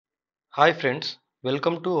Hi friends,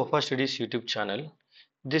 welcome to WafaStudies YouTube channel.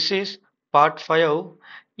 This is part 5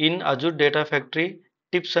 in Azure Data Factory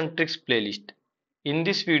tips and tricks playlist. In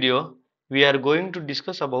this video, we are going to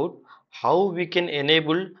discuss about how we can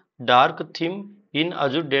enable dark theme in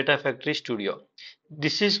Azure Data Factory Studio.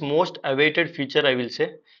 This is most awaited feature, I will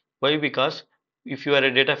say. Why? Because if you are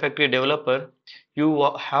a Data Factory developer,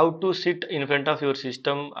 you have to sit in front of your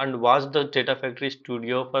system and watch the Data Factory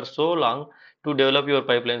Studio for so long to develop your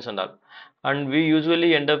pipelines and all, and we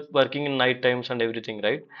usually end up working in night times and everything,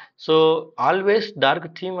 right? So always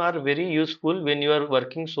dark theme are very useful when you are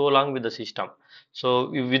working so long with the system.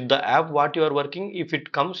 So with the app what you are working, if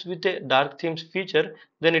it comes with a dark themes feature,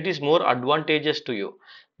 then it is more advantageous to you.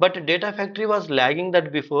 But data factory was lagging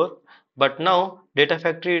that before, but now data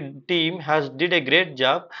factory team has did a great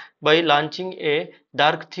job by launching a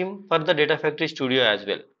dark theme for the data factory studio as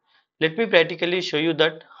well. Let me practically show you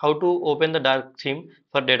that how to open the dark theme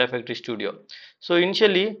for Data Factory Studio. So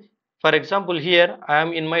initially, for example, here I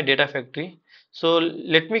am in my Data Factory. So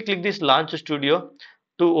let me click this Launch Studio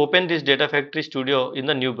to open this Data Factory Studio in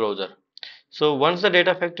the new browser. So once the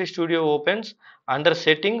Data Factory Studio opens, under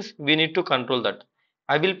settings, we need to control that.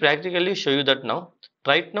 I will practically show you that now.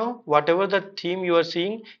 Right now, whatever the theme you are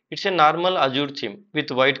seeing, it's a normal Azure theme with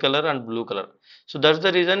white color and blue color. So that's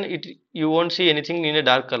the reason you won't see anything in a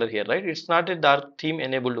dark color here, right? It's not a dark theme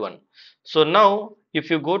enabled one. So now, if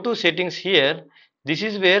you go to settings here, this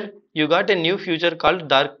is where you got a new feature called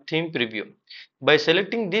dark theme preview. By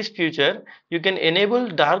selecting this feature, you can enable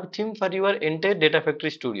dark theme for your entire Data Factory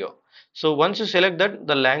Studio. So once you select that,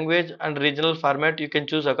 the language and regional format you can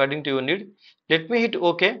choose according to your need. Let me hit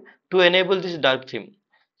OK to enable this dark theme.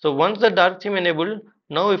 So once the dark theme enabled,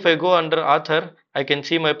 now if I go under author, I can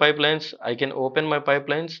see my pipelines, I can open my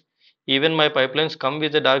pipelines. Even my pipelines come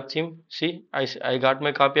with a dark theme. See, I got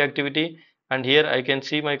my copy activity, and here I can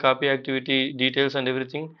see my copy activity details and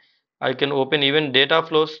everything. I can open even data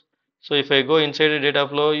flows. So if I go inside the data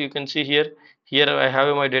flow, you can see here I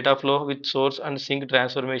have my data flow with source and sink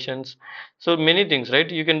transformations. So many things, right?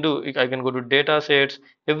 You can do. I can go to data sets.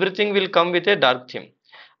 Everything will come with a dark theme.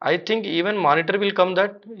 I think even monitor will come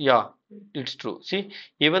that. Yeah, it's true. See,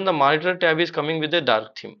 even the monitor tab is coming with a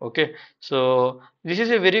dark theme. Okay, so this is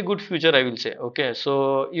a very good feature, I will say. Okay,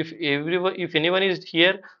 so if anyone is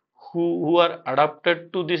here who are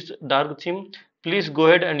adapted to this dark theme, please go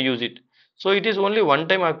ahead and use it. So it is only one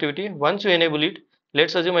time activity. Once you enable it,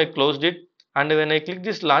 let's assume I closed it, and when I click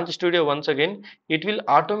this launch studio once again, it will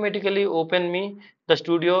automatically open me the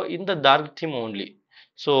studio in the dark theme only.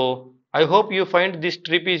 So I hope you find this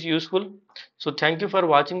trip is useful. So thank you for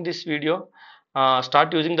watching this video.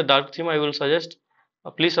 Start using the dark theme, I will suggest.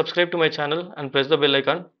 Please subscribe to my channel and press the bell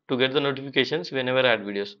icon to get the notifications whenever I add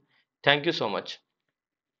videos. Thank you so much.